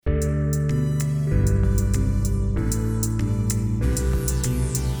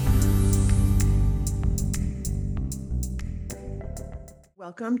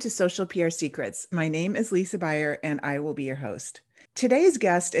Welcome to Social PR Secrets. My name is Lisa Beyer, and I will be your host. Today's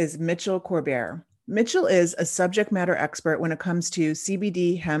guest is Mitchell Corbett. Mitchell is a subject matter expert when it comes to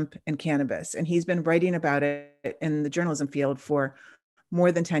CBD, hemp, and cannabis, and he's been writing about it in the journalism field for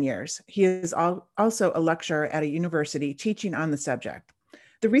more than 10 years. He is also a lecturer at a university teaching on the subject.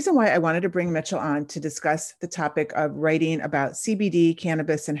 The reason why I wanted to bring Mitchell on to discuss the topic of writing about CBD,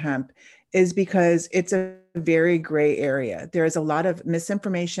 cannabis, and hemp is because it's a very gray area. There is a lot of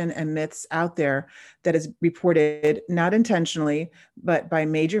misinformation and myths out there that is reported, not intentionally, but by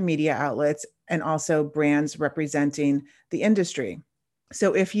major media outlets and also brands representing the industry.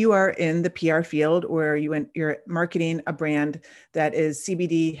 So if you are in the PR field or you're marketing a brand that is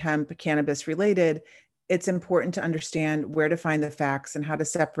CBD, hemp, cannabis related, it's important to understand where to find the facts and how to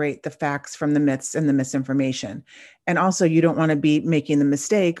separate the facts from the myths and the misinformation. And also, you don't want to be making the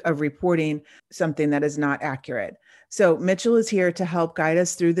mistake of reporting something that is not accurate. So Mitchell is here to help guide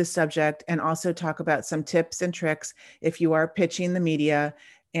us through this subject and also talk about some tips and tricks if you are pitching the media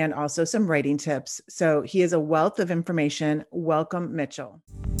and also some writing tips. So he is a wealth of information. Welcome, Mitchell.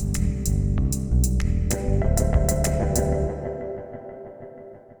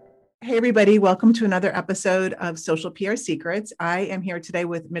 Hey, everybody. Welcome to another episode of Social PR Secrets. I am here today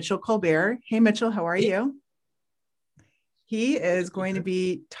with Mitchell Corbett. Hey, Mitchell, how are you? He is going to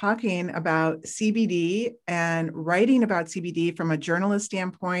be talking about CBD and writing about CBD from a journalist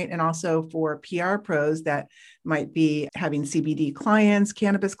standpoint and also for PR pros that might be having CBD clients,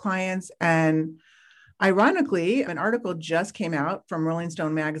 cannabis clients. And ironically, an article just came out from Rolling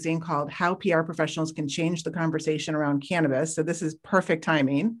Stone magazine called How PR Professionals Can Change the Conversation Around Cannabis. So this is perfect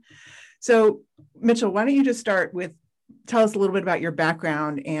timing. So Mitchell, why don't you just start with, tell us a little bit about your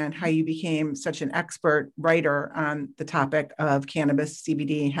background and how you became such an expert writer on the topic of cannabis,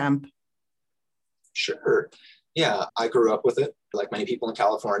 CBD, hemp. Sure. Yeah, I grew up with it. Like many people in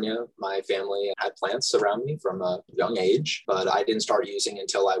California, my family had plants around me from a young age, but I didn't start using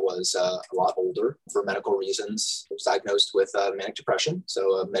until I was a lot older for medical reasons. I was diagnosed with manic depression,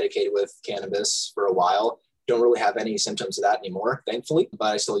 so medicated with cannabis for a while. Don't really have any symptoms of that anymore, thankfully, but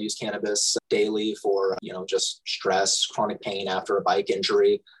I still use cannabis daily for, just stress, chronic pain after a bike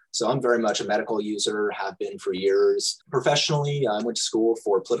injury. So I'm very much a medical user, have been for years. Professionally, I went to school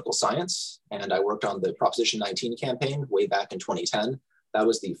for political science, and I worked on the Proposition 19 campaign way back in 2010. That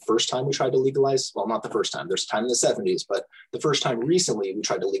was the first time we tried to legalize, well, not the first time, there's a time in the 70s, but the first time recently we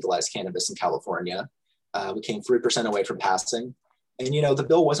tried to legalize cannabis in California. We came 3% away from passing. And, the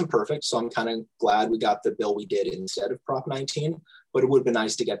bill wasn't perfect, so I'm kind of glad we got the bill we did instead of Prop 19, but it would have been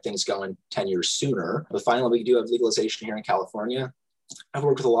nice to get things going 10 years sooner. But finally, we do have legalization here in California. I've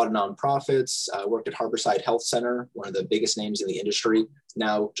worked with a lot of nonprofits. I worked at Harborside Health Center, one of the biggest names in the industry,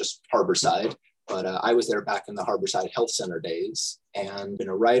 now just Harborside. But I was there back in the Harborside Health Center days and been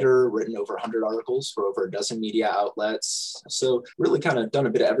a writer, written over 100 articles for over a dozen media outlets. So really kind of done a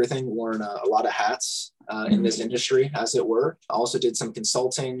bit of everything, worn a lot of hats in this industry, as it were. I also did some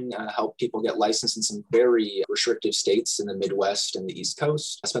consulting, helped people get licensed in some very restrictive states in the Midwest and the East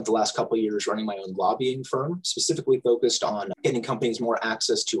Coast. I spent the last couple of years running my own lobbying firm, specifically focused on getting companies more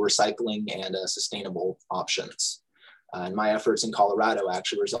access to recycling and sustainable options. And my efforts in Colorado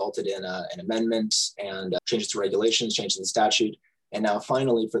actually resulted in an amendment and changes to regulations, changes in the statute. And now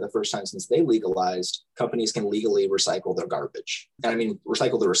finally, for the first time since they legalized, companies can legally recycle their garbage. And I mean,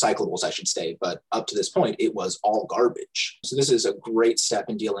 recycle the recyclables, I should say, but up to this point, it was all garbage. So this is a great step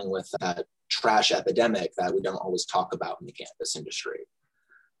in dealing with that trash epidemic that we don't always talk about in the cannabis industry.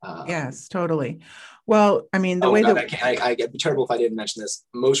 Yes, totally. Well, I mean, I'd be terrible if I didn't mention this.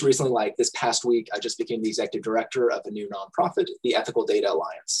 Most recently, like this past week, I just became the executive director of a new nonprofit, the Ethical Data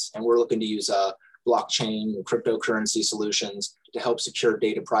Alliance. And we're looking to use blockchain, cryptocurrency solutions to help secure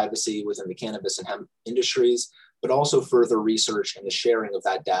data privacy within the cannabis and hemp industries, but also further research and the sharing of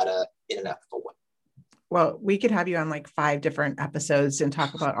that data in an ethical way. Well, we could have you on like 5 different episodes and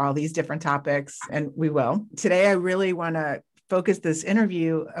talk about all these different topics, and we will. Today, I really want to focus this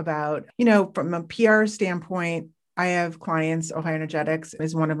interview about, from a PR standpoint, I have clients, Ohio Energetics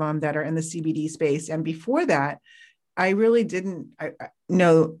is one of them, that are in the CBD space. And before that, I really didn't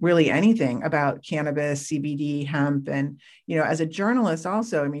know really anything about cannabis, CBD, hemp. And, as a journalist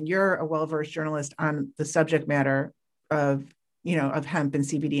also, I mean, you're a well-versed journalist on the subject matter of hemp and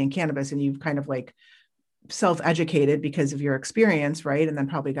CBD and cannabis, and you've kind of like self-educated because of your experience, right? And then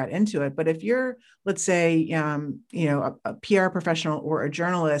probably got into it. But if you're, let's say, a PR professional or a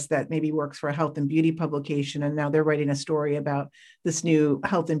journalist that maybe works for a health and beauty publication, and now they're writing a story about this new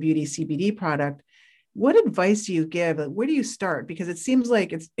health and beauty CBD product, what advice do you give? Where do you start? Because it seems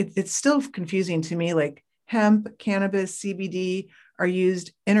like it's still confusing to me, like hemp, cannabis, CBD, are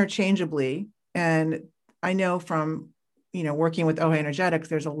used interchangeably. And I know from, working with OHA Energetics,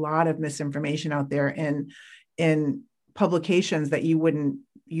 there's a lot of misinformation out there in publications that you wouldn't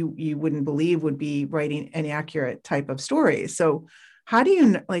believe would be writing inaccurate type of stories. So how do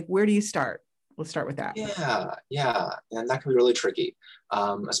you, where do you start? We'll start with that. Yeah. And that can be really tricky,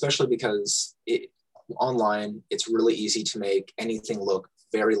 especially because online, it's really easy to make anything look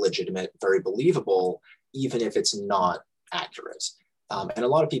very legitimate, very believable, even if it's not accurate. And a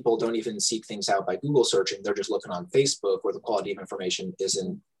lot of people don't even seek things out by Google searching. They're just looking on Facebook where the quality of information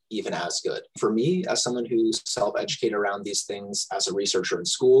isn't even as good. For me, as someone who's self-educated around these things as a researcher in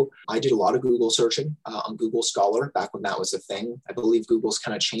school, I did a lot of Google searching on Google Scholar back when that was a thing. I believe Google's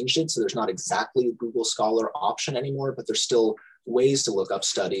kind of changed it, so there's not exactly a Google Scholar option anymore, but there's still ways to look up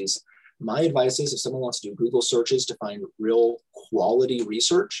studies. My advice is if someone wants to do Google searches to find real quality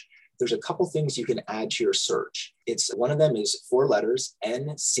research, there's a couple things you can add to your search. One of them is 4 letters,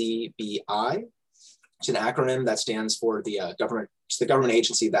 NCBI. It's an acronym that stands for the government. It's the government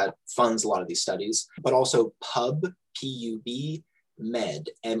agency that funds a lot of these studies, but also PUB, P-U-B, Med,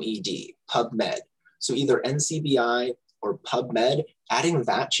 M-E-D, PubMed. So either NCBI or PubMed, adding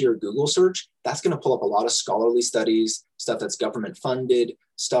that to your Google search, that's going to pull up a lot of scholarly studies, stuff that's government funded,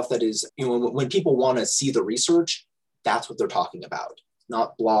 stuff that is, when people want to see the research, that's what they're talking about.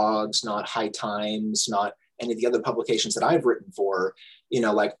 Not blogs, not High Times, not any of the other publications that I've written for.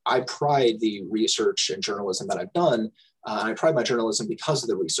 I pride the research and journalism that I've done. I pride my journalism because of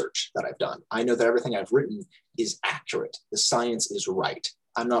the research that I've done. I know that everything I've written is accurate. The science is right.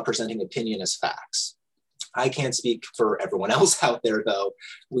 I'm not presenting opinion as facts. I can't speak for everyone else out there, though.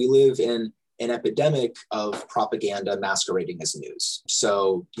 We live in an epidemic of propaganda masquerading as news.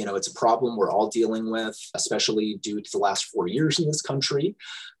 So, it's a problem we're all dealing with, especially due to the last 4 years in this country.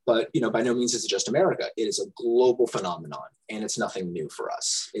 But, by no means is it just America. It is a global phenomenon, and it's nothing new for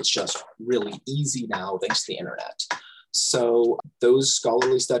us. It's just really easy now, thanks to the internet. So those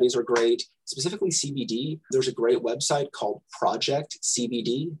scholarly studies are great. Specifically CBD, there's a great website called Project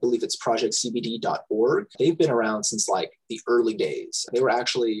CBD. I believe it's projectcbd.org. They've been around since the early days. They were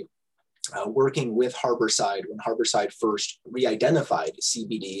actually working with Harborside when Harborside first re-identified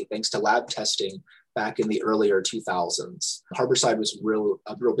CBD thanks to lab testing back in the earlier 2000s. Harborside was a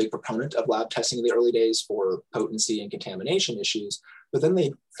real big proponent of lab testing in the early days for potency and contamination issues. But then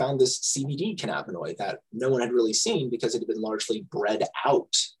they found this CBD cannabinoid that no one had really seen because it had been largely bred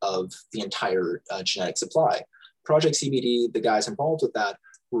out of the entire genetic supply. Project CBD, the guys involved with that,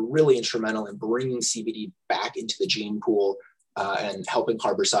 were really instrumental in bringing CBD back into the gene pool and helping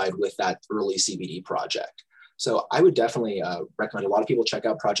Harborside with that early CBD project. So I would definitely recommend a lot of people check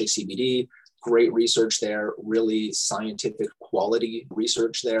out Project CBD. Great research there, really scientific quality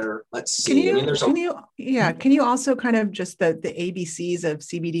research there. Let's see. Can you also kind of just the ABCs of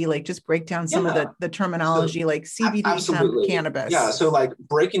CBD, just break down some of the terminology, like CBD, hemp, cannabis? Yeah. So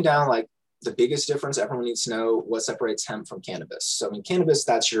breaking down the biggest difference, everyone needs to know what separates hemp from cannabis. So cannabis,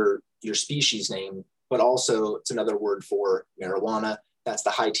 that's your species name, but also it's another word for marijuana. That's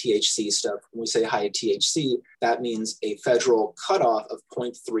the high THC stuff. When we say high THC, that means a federal cutoff of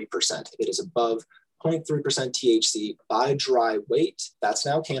 0.3%. If it is above 0.3% THC by dry weight, that's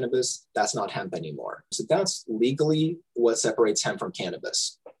now cannabis. That's not hemp anymore. So that's legally what separates hemp from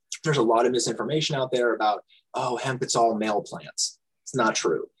cannabis. There's a lot of misinformation out there about, hemp, it's all male plants. It's not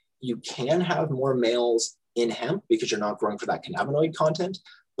true. You can have more males in hemp because you're not growing for that cannabinoid content,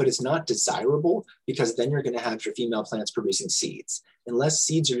 but it's not desirable because then you're going to have your female plants producing seeds. Unless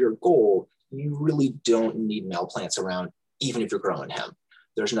seeds are your goal, you really don't need male plants around, even if you're growing hemp.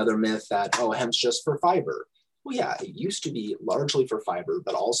 There's another myth that, hemp's just for fiber. Well, yeah, it used to be largely for fiber,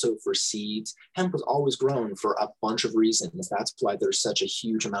 but also for seeds. Hemp was always grown for a bunch of reasons. That's why there's such a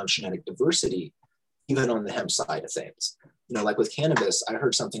huge amount of genetic diversity, even on the hemp side of things. Like with cannabis, I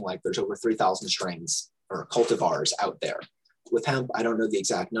heard something like there's over 3,000 strains or cultivars out there. With hemp, I don't know the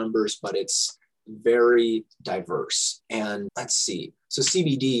exact numbers, but it's very diverse. And let's see. So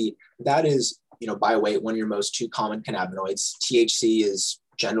CBD, that is, by weight, one of your most 2 common cannabinoids. THC is,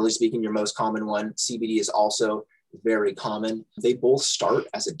 generally speaking, your most common one. CBD is also very common. They both start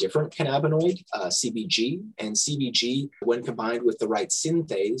as a different cannabinoid, CBG. And CBG, when combined with the right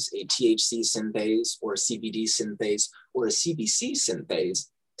synthase, a THC synthase or a CBD synthase or a CBC synthase,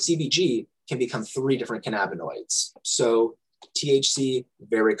 CBG can become 3 different cannabinoids. So THC,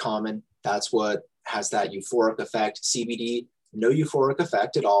 very common. That's what has that euphoric effect. CBD, no euphoric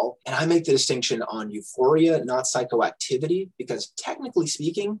effect at all. And I make the distinction on euphoria, not psychoactivity, because technically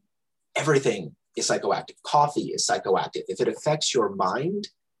speaking, everything is psychoactive. Coffee is psychoactive. If it affects your mind,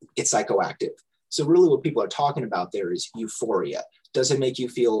 it's psychoactive. So really what people are talking about there is euphoria. Does it make you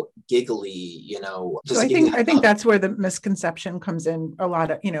feel giggly? You know, does So it give you I think that's where the misconception comes in. A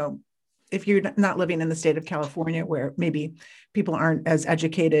lot of, if you're not living in the state of California, where maybe people aren't as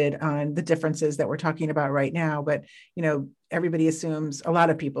educated on the differences that we're talking about right now, but everybody assumes, a lot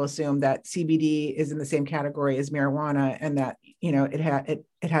of people assume that CBD is in the same category as marijuana, and that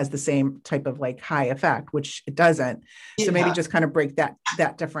it has the same type of like high effect, which it doesn't. So maybe just kind of break that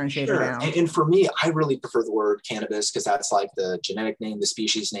differentiator down. And for me, I really prefer the word cannabis because that's like the genetic name, the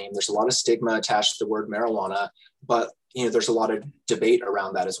species name. There's a lot of stigma attached to the word marijuana, but there's a lot of debate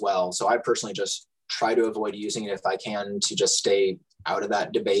around that as well. So I personally just try to avoid using it if I can, to just stay out of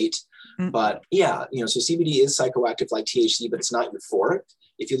that debate. Mm-hmm. But yeah, so CBD is psychoactive like THC, but it's not euphoric.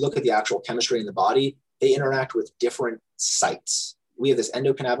 If you look at the actual chemistry in the body, they interact with different sites. We have this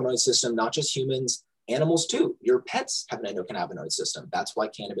endocannabinoid system, not just humans, animals too. Your pets have an endocannabinoid system. That's why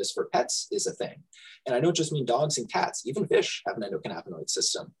cannabis for pets is a thing. And I don't just mean dogs and cats, even fish have an endocannabinoid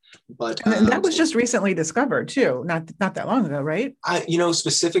system. But and that was just recently discovered too, not that long ago, right?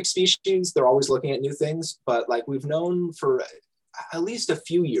 Specific species, they're always looking at new things, but like we've known for at least a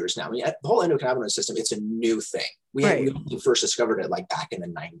few years now. I mean, the whole endocannabinoid system, it's a new thing. We first discovered it like back in the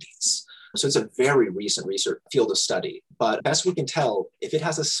 90s. So it's a very recent research field of study. But best we can tell, if it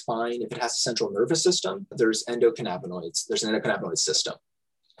has a spine, if it has a central nervous system, there's endocannabinoids. There's an endocannabinoid system.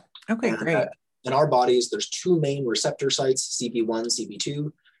 Okay, great. In our bodies, there's two main receptor sites, CB1,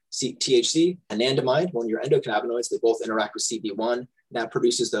 CB2, THC, anandamide. When your endocannabinoids, they both interact with CB1. That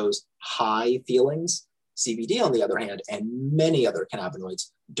produces those high feelings. CBD, on the other hand, and many other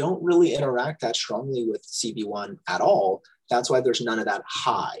cannabinoids don't really interact that strongly with CB1 at all. That's why there's none of that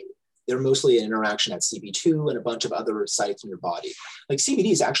high. They're mostly an interaction at CB2 and a bunch of other sites in your body. Like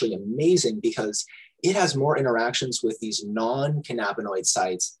CBD is actually amazing because it has more interactions with these non-cannabinoid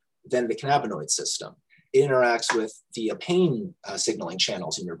sites than the cannabinoid system. It interacts with the pain signaling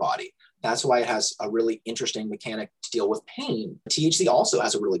channels in your body. That's why it has a really interesting mechanic to deal with pain. THC also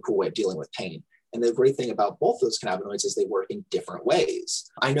has a really cool way of dealing with pain. And the great thing about both those cannabinoids is they work in different ways.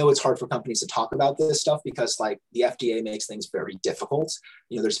 I know it's hard for companies to talk about this stuff because like the FDA makes things very difficult.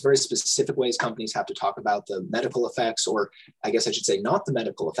 There's very specific ways companies have to talk about the medical effects, or I guess I should say not the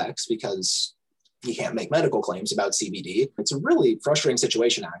medical effects, because you can't make medical claims about CBD. It's a really frustrating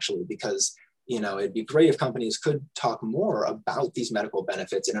situation actually, because it'd be great if companies could talk more about these medical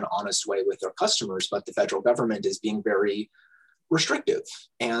benefits in an honest way with their customers, but the federal government is being very restrictive.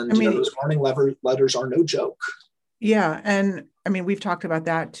 And those warning letters are no joke. Yeah. And I mean, we've talked about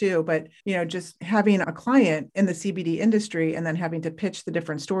that too, but, just having a client in the CBD industry and then having to pitch the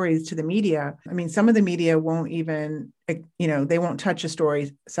different stories to the media. I mean, some of the media won't even, they won't touch a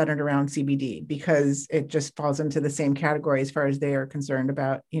story centered around CBD because it just falls into the same category as far as they are concerned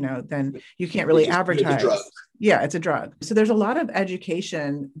about, then you can't really advertise. Yeah, it's a drug. So there's a lot of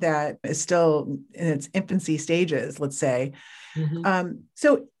education that is still in its infancy stages, let's say. Mm-hmm.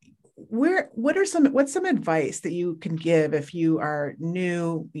 So what's some advice that you can give if you are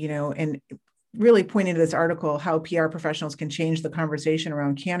new, and really pointing to this article, how PR professionals can change the conversation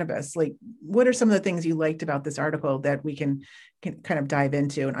around cannabis? Like, what are some of the things you liked about this article that we can kind of dive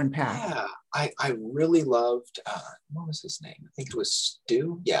into and unpack? Yeah, I really loved, what was his name? I think it was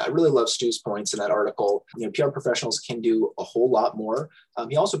Stu. Yeah, I really love Stu's points in that article. PR professionals can do a whole lot more.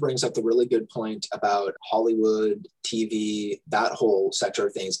 He also brings up the really good point about Hollywood, TV, that whole sector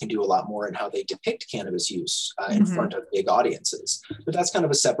of things can do a lot more in how they depict cannabis use in front of big audiences. But that's kind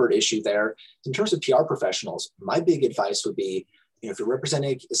of a separate issue there. In terms of PR professionals, my big advice would be, if you're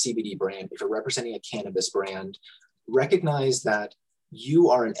representing a CBD brand, if you're representing a cannabis brand, recognize that you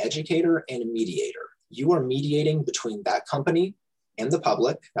are an educator and a mediator. You are mediating between that company and the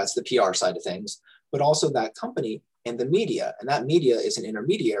public. That's the PR side of things, but also that company and the media. And that media is an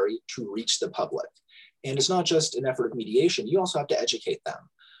intermediary to reach the public. And it's not just an effort of mediation. You also have to educate them.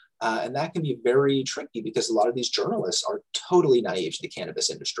 And that can be very tricky because a lot of these journalists are totally naive to the cannabis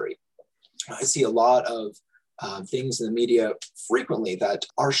industry. I see a lot of things in the media frequently that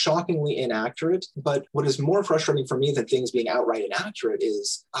are shockingly inaccurate. But what is more frustrating for me than things being outright inaccurate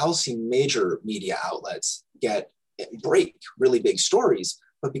is I'll see major media outlets break really big stories,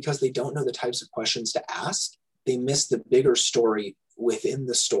 but because they don't know the types of questions to ask, they miss the bigger story within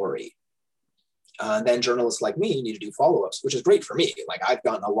the story. Then journalists like me need to do follow-ups, which is great for me. Like I've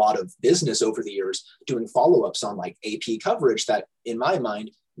gotten a lot of business over the years doing follow-ups on like AP coverage that in my mind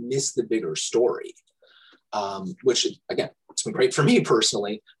miss the bigger story. Which again, it's been great for me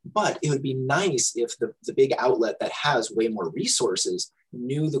personally, but it would be nice if the big outlet that has way more resources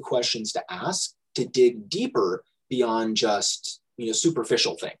knew the questions to ask to dig deeper beyond just,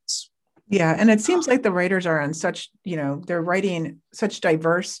 superficial things. Yeah. And it seems like the writers are on such, they're writing such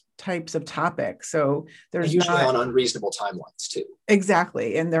diverse types of topics. So And there's usually not on unreasonable timelines too.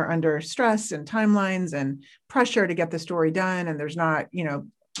 exactly. And they're under stress and timelines and pressure to get the story done. And there's not, a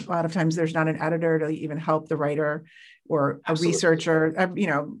lot of times there's not an editor to even help the writer or a Absolutely. researcher.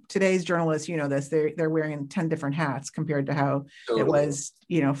 Today's journalists, this, they're wearing 10 different hats compared to how it Totally. was,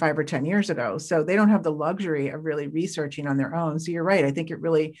 5 or 10 years ago. So they don't have the luxury of really researching on their own. So you're right. I think it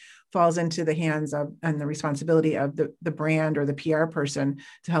really falls into the hands of and the responsibility of the brand or the PR person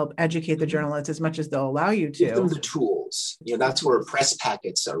to help educate the journalists as much as they'll allow you to. Give them the tools. That's where press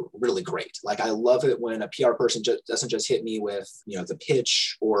packets are really great. Like, I love it when a PR person doesn't just hit me with, the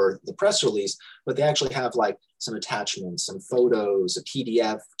pitch or the press release, but they actually have like some attachments, some photos, a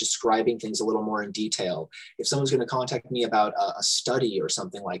PDF describing things a little more in detail. If someone's going to contact me about a study or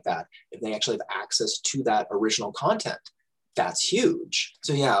something like that, if they actually have access to that original content, that's huge.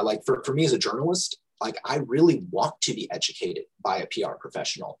 So yeah, like for me as a journalist, like, I really want to be educated by a PR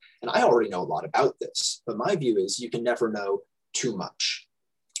professional. And I already know a lot about this, but my view is you can never know too much.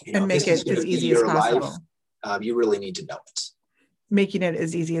 And make it as easy as possible. You really need to know it. Making it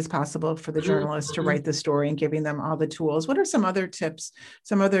as easy as possible for the journalists to write the story and giving them all the tools. What are some other tips?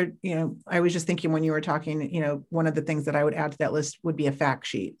 I was just thinking when you were talking, one of the things that I would add to that list would be a fact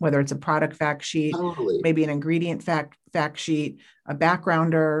sheet, whether it's a product fact sheet, maybe an ingredient fact sheet, a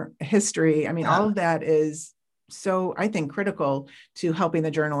backgrounder, a history. I mean, all of that is so, I think, critical to helping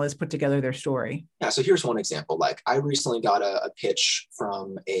the journalists put together their story. Yeah. So here's one example. Like, I recently got a pitch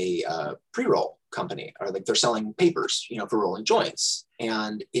from a pre-roll company, or like they're selling papers, for rolling joints.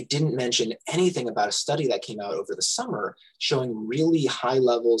 And it didn't mention anything about a study that came out over the summer showing really high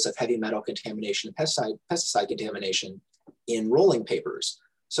levels of heavy metal contamination and pesticide contamination in rolling papers.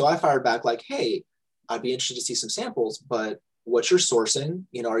 So I fired back like, hey, I'd be interested to see some samples, but what's your sourcing?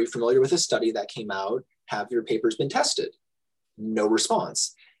 Are you familiar with a study that came out? Have your papers been tested? No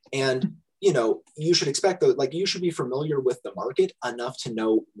response. And you should expect though, like, you should be familiar with the market enough to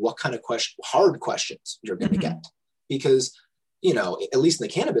know what kind of hard questions you're going to get, because, at least in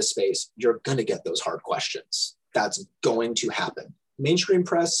the cannabis space, you're going to get those hard questions. That's going to happen. Mainstream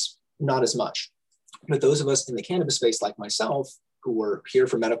press, not as much. But those of us in the cannabis space, like myself, who are here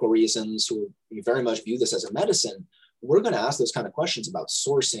for medical reasons, who very much view this as a medicine, we're going to ask those kind of questions about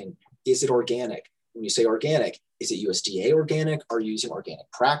sourcing. Is it organic? When you say organic, is it USDA organic? Are you using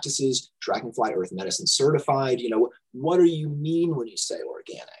organic practices, Dragonfly Earth Medicine certified? What do you mean when you say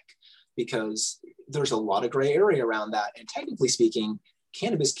organic? Because there's a lot of gray area around that. And technically speaking,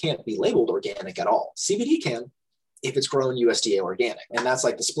 cannabis can't be labeled organic at all. CBD can, if it's grown USDA organic. And that's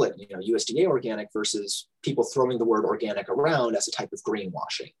like the split, USDA organic versus people throwing the word organic around as a type of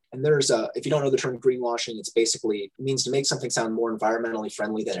greenwashing. And if you don't know the term greenwashing, it means to make something sound more environmentally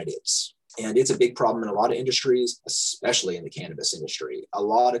friendly than it is. And it's a big problem in a lot of industries, especially in the cannabis industry. A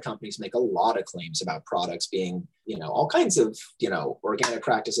lot of companies make a lot of claims about products being, all kinds of, organic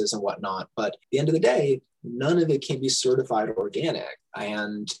practices and whatnot. But at the end of the day, none of it can be certified organic.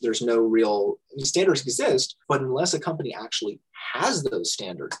 And there's no real standards exist, but unless a company actually has those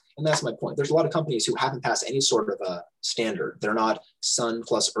standards, and that's my point. There's a lot of companies who haven't passed any sort of a standard. They're not Sun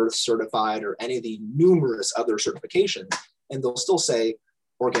plus Earth certified or any of the numerous other certifications. And they'll still say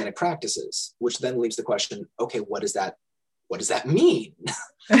organic practices, which then leaves the question, okay, what does that mean?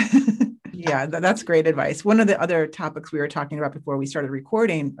 Yeah, that's great advice. One of the other topics we were talking about before we started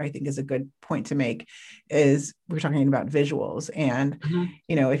recording, I think is a good point to make, is we're talking about visuals. And,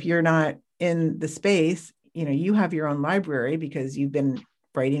 if you're not in the space, you have your own library because you've been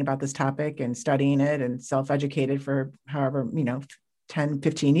writing about this topic and studying it and self-educated for however, 10,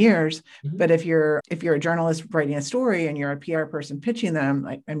 15 years. But if you're a journalist writing a story and you're a PR person pitching them,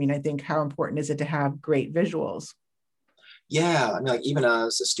 I think how important is it to have great visuals? Yeah, like, even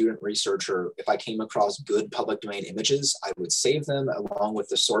as a student researcher, if I came across good public domain images, I would save them along with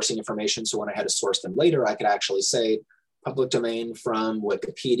the sourcing information. So when I had to source them later, I could actually say public domain from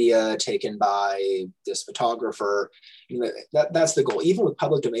Wikipedia, taken by this photographer. That's the goal. Even with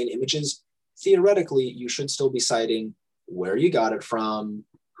public domain images, theoretically, you should still be citing where you got it from,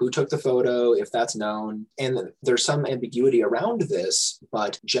 who took the photo, if that's known. And there's some ambiguity around this,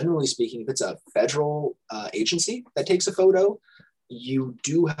 but generally speaking, if it's a federal agency that takes a photo, you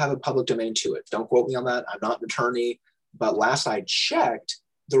do have a public domain to it. Don't quote me on that. I'm not an attorney, but last I checked,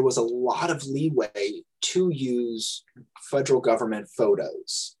 there was a lot of leeway to use federal government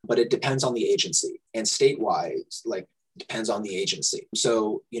photos, but it depends on the agency, and statewide, depends on the agency.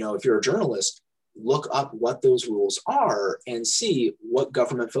 So, if you're a journalist, look up what those rules are and see what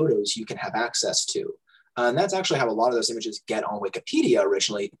government photos you can have access to. And that's actually how a lot of those images get on Wikipedia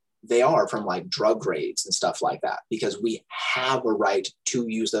originally. they are from like drug raids and stuff like that, because we have a right to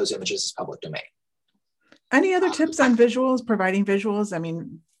use those images as public domain. Any other tips on visuals, providing visuals? I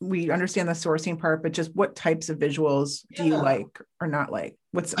mean, we understand the sourcing part, but just what types of visuals do you like or not like?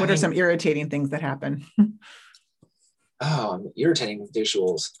 What are some irritating things that happen? Irritating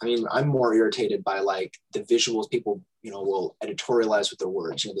visuals. I mean, I'm more irritated by like the visuals people, will editorialize with their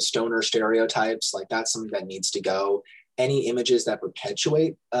words. The stoner stereotypes, like that's something that needs to go. Any images that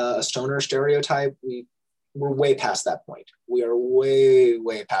perpetuate a stoner stereotype, we're way past that point. We are way,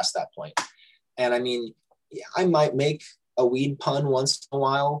 way past that point. And I mean, I might make a weed pun once in a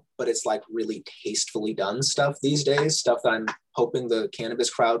while, but it's like really tastefully done stuff these days, stuff that I'm hoping the cannabis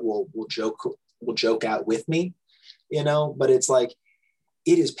crowd will joke at with me, but it's like,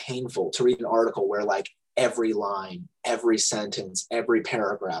 it is painful to read an article where like every line, every sentence, every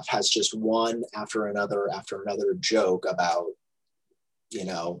paragraph has just one after another joke about,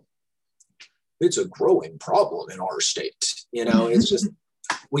 it's a growing problem in our state. It's just,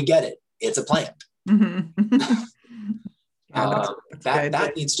 we get it. It's a plant. Mm-hmm.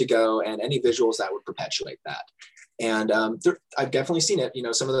 That needs to go, and any visuals that would perpetuate that. And I've definitely seen it,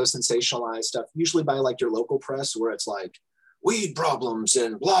 some of those sensationalized stuff, usually by like your local press, where it's like weed problems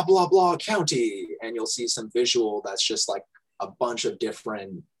in blah, blah, blah county. And you'll see some visual that's just like a bunch of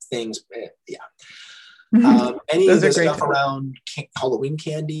different things. Yeah. Any of the stuff around Halloween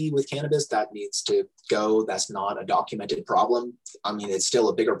candy with cannabis, that needs to go. That's not a documented problem. I mean, it's still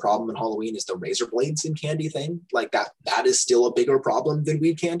a bigger problem in Halloween is the razor blades in candy thing. Like that is still a bigger problem than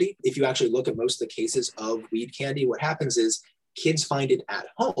weed candy. If you actually look at most of the cases of weed candy, what happens is kids find it at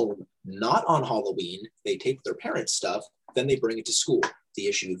home, not on Halloween. They take their parents' stuff, then they bring it to school. The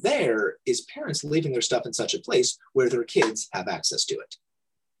issue there is parents leaving their stuff in such a place where their kids have access to it.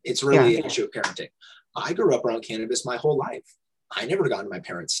 It's really an issue of parenting. I grew up around cannabis my whole life. I never got into my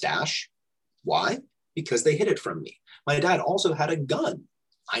parents' stash. Why? Because they hid it from me. My dad also had a gun.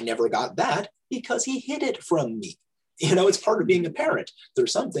 I never got that because he hid it from me. It's part of being a parent.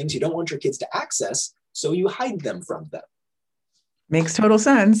 There's some things you don't want your kids to access, so you hide them from them. Makes total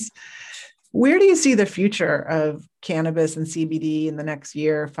sense. Where do you see the future of cannabis and CBD in the next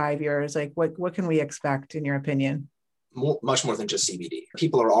year, 5 years? Like what can we expect in your opinion? Much more than just CBD.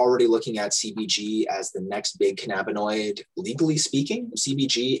 People are already looking at CBG as the next big cannabinoid. Legally speaking,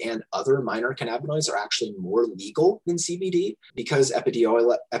 CBG and other minor cannabinoids are actually more legal than CBD because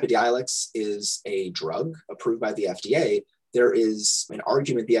Epidiolex is a drug approved by the FDA. There is an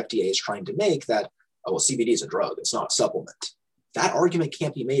argument the FDA is trying to make that, CBD is a drug, it's not a supplement. That argument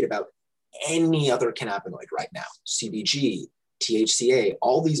can't be made about any other cannabinoid right now. CBG, THCA,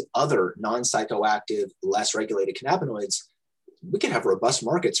 all these other non-psychoactive, less regulated cannabinoids, we can have robust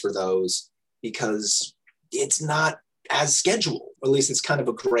markets for those because it's not as scheduled, or at least it's kind of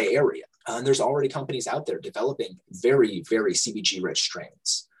a gray area. And there's already companies out there developing very, very CBG-rich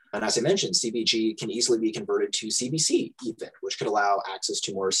strains. And as I mentioned, CBG can easily be converted to CBC even, which could allow access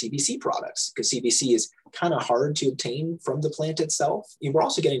to more CBC products because CBC is kind of hard to obtain from the plant itself. We're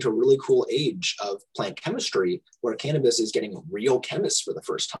also getting to a really cool age of plant chemistry where cannabis is getting real chemists for the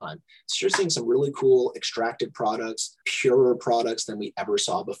first time. So you're seeing some really cool extracted products, purer products than we ever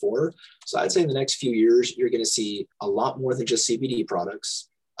saw before. So I'd say in the next few years, you're going to see a lot more than just CBD products.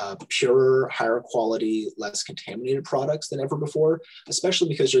 Purer, higher quality, less contaminated products than ever before, especially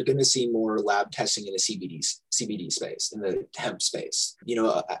because you're going to see more lab testing in the CBD space, in the hemp space.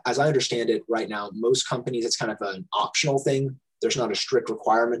 As I understand it right now, most companies, it's kind of an optional thing. There's not a strict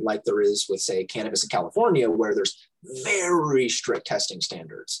requirement like there is with, say, cannabis in California, where there's very strict testing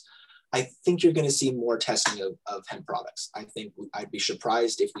standards. I think you're going to see more testing of hemp products. I think I'd be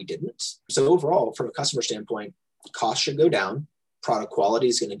surprised if we didn't. So overall, from a customer standpoint, costs should go down. Product quality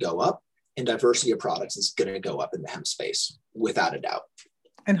is going to go up, and diversity of products is going to go up in the hemp space, without a doubt.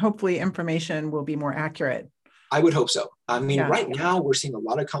 And hopefully information will be more accurate. I would hope so. I mean, right now we're seeing a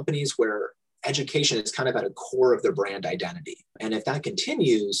lot of companies where education is kind of at a core of their brand identity. And if that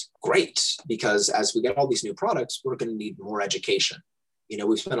continues, great, because as we get all these new products, we're going to need more education.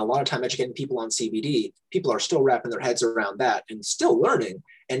 We've spent a lot of time educating people on CBD. People are still wrapping their heads around that and still learning.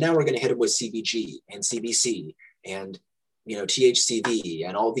 And now we're going to hit them with CBG and CBC and THCV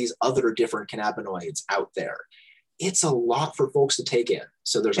and all these other different cannabinoids out there. It's a lot for folks to take in.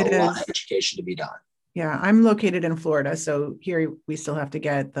 So there's a lot of education to be done. Yeah, I'm located in Florida. So here we still have to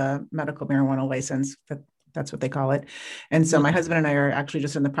get the medical marijuana license. That's what they call it. And so my husband and I are actually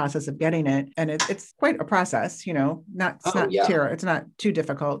just in the process of getting it. And it's quite a process, it's not too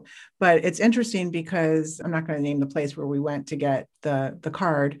difficult, but it's interesting because I'm not going to name the place where we went to get the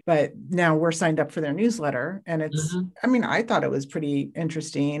card, but now we're signed up for their newsletter. And it's, I mean, I thought it was pretty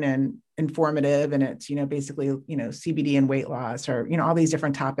interesting and informative, and it's, basically, CBD and weight loss, or, all these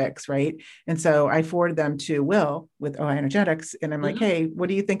different topics. Right. And so I forwarded them to Will with OI Energetics, and I'm like, hey, what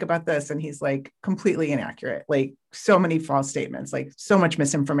do you think about this? And he's like, completely inaccurate, like so many false statements, like so much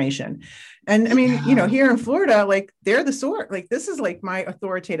misinformation. And I mean, here in Florida, like they're the source, like this is like my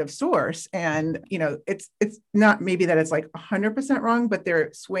authoritative source. And, it's not maybe that it's like 100% wrong, but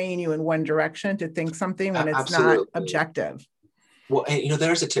they're swaying you in one direction to think something when it's Absolutely. not objective. Well, and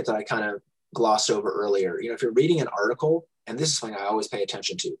there's a tip that I kind of glossed over earlier. If you're reading an article, and this is something I always pay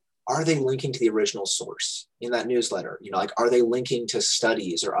attention to, are they linking to the original source in that newsletter? Like, are they linking to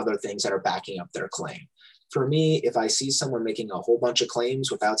studies or other things that are backing up their claim? For me, if I see someone making a whole bunch of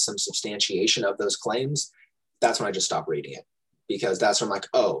claims without some substantiation of those claims, that's when I just stop reading it, because that's when I'm like,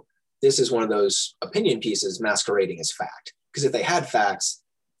 oh, this is one of those opinion pieces masquerading as fact. Because if they had facts,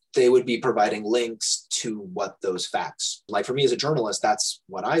 they would be providing links to what those facts, like for me as a journalist, that's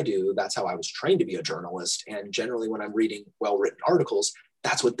what I do. That's how I was trained to be a journalist. And generally when I'm reading well-written articles,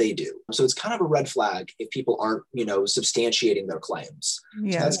 that's what they do. So it's kind of a red flag if people aren't, substantiating their claims.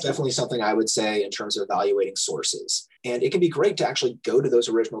 Yeah. So that's definitely something I would say in terms of evaluating sources. And it can be great to actually go to those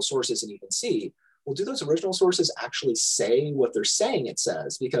original sources and you can see, well, do those original sources actually say what they're saying it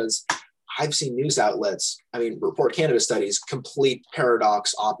says? Because I've seen news outlets, report cannabis studies, complete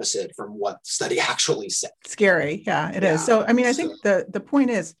paradox opposite from what the study actually said. Scary. Yeah, it is. So, I think the point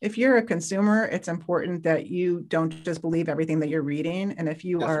is, if you're a consumer, it's important that you don't just believe everything that you're reading. And if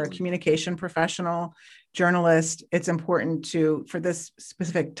you are a communication professional, journalist, it's important for this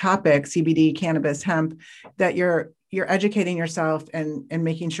specific topic, CBD, cannabis, hemp, that you're educating yourself and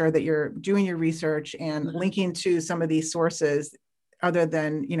making sure that you're doing your research and linking to some of these sources, other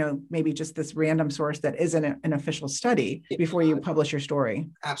than, maybe just this random source that isn't an official study before you publish your story.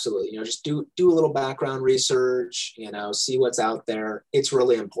 Absolutely. Just do a little background research, see what's out there. It's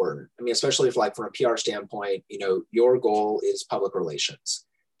really important. Especially if from a PR standpoint, your goal is public relations,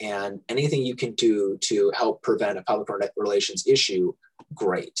 and anything you can do to help prevent a public relations issue,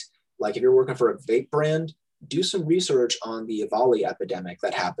 great. Like if you're working for a vape brand, do some research on the EVALI epidemic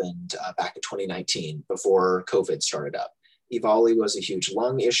that happened back in 2019 before COVID started up. EVALI was a huge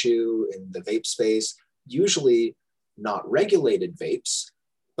lung issue in the vape space, usually not regulated vapes,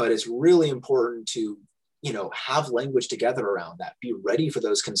 but it's really important to, have language together around that, be ready for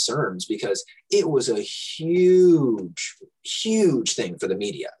those concerns, because it was a huge, huge thing for the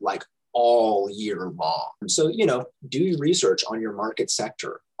media, like all year long. So, do your research on your market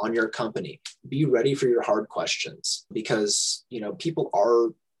sector, on your company, be ready for your hard questions, because, people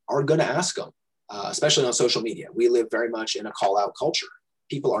are going to ask them. Especially on social media. We live very much in a call out culture.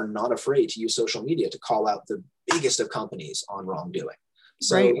 People are not afraid to use social media to call out the biggest of companies on wrongdoing.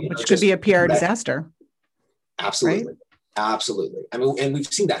 So, right, which could be a PR disaster. Absolutely. Right? Absolutely. And we've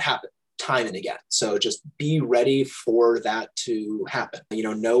seen that happen time and again. So just be ready for that to happen.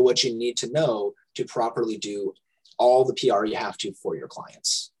 Know what you need to know to properly do all the PR you have to for your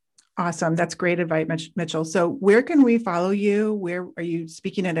clients. Awesome. That's great advice, Mitchell. So where can we follow you? Where are you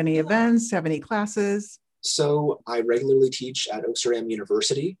speaking at any events? Have any classes? So I regularly teach at Oaksterdam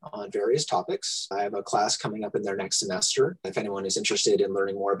University on various topics. I have a class coming up in their next semester. If anyone is interested in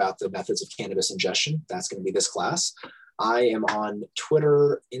learning more about the methods of cannabis ingestion, that's going to be this class. I am on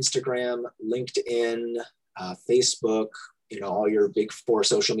Twitter, Instagram, LinkedIn, Facebook, all your big 4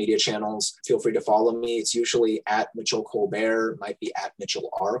 social media channels. Feel free to follow me. It's usually at Mitchell Colbert, might be at Mitchell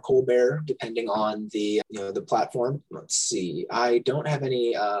R. Colbert, depending on the platform. Let's see. I don't have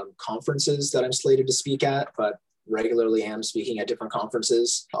any conferences that I'm slated to speak at, but regularly am speaking at different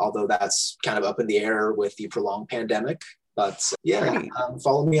conferences, although that's kind of up in the air with the prolonged pandemic. But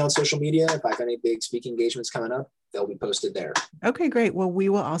follow me on social media. If I have any big speaking engagements coming up, they'll be posted there. Okay, great. Well, we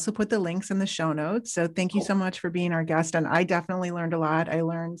will also put the links in the show notes. So thank you so much for being our guest. And I definitely learned a lot. I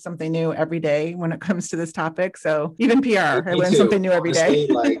learn something new every day when it comes to this topic. So even PR, I learn something new every day.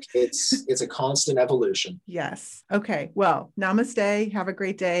 It's a constant evolution. Yes. Okay. Well, namaste. Have a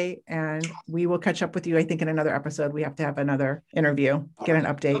great day. And we will catch up with you, I think, in another episode. We have to have another interview, get an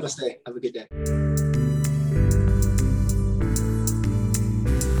update. Namaste. Have a good day.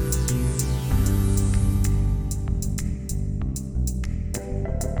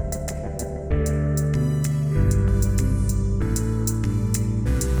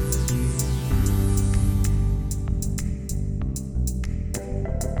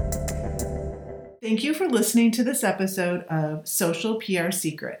 Thank you for listening to this episode of Social PR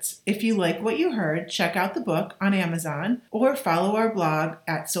Secrets. If you like what you heard, check out the book on Amazon or follow our blog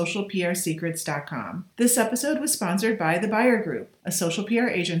at socialprsecrets.com. This episode was sponsored by The Buyer Group, a social PR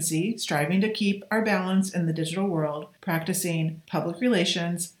agency striving to keep our balance in the digital world, practicing public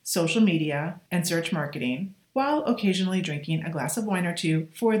relations, social media, and search marketing, while occasionally drinking a glass of wine or two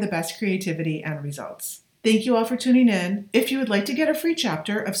for the best creativity and results. Thank you all for tuning in. If you would like to get a free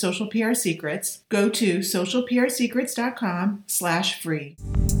chapter of Social PR Secrets, go to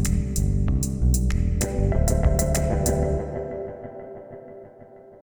socialprsecrets.com/free.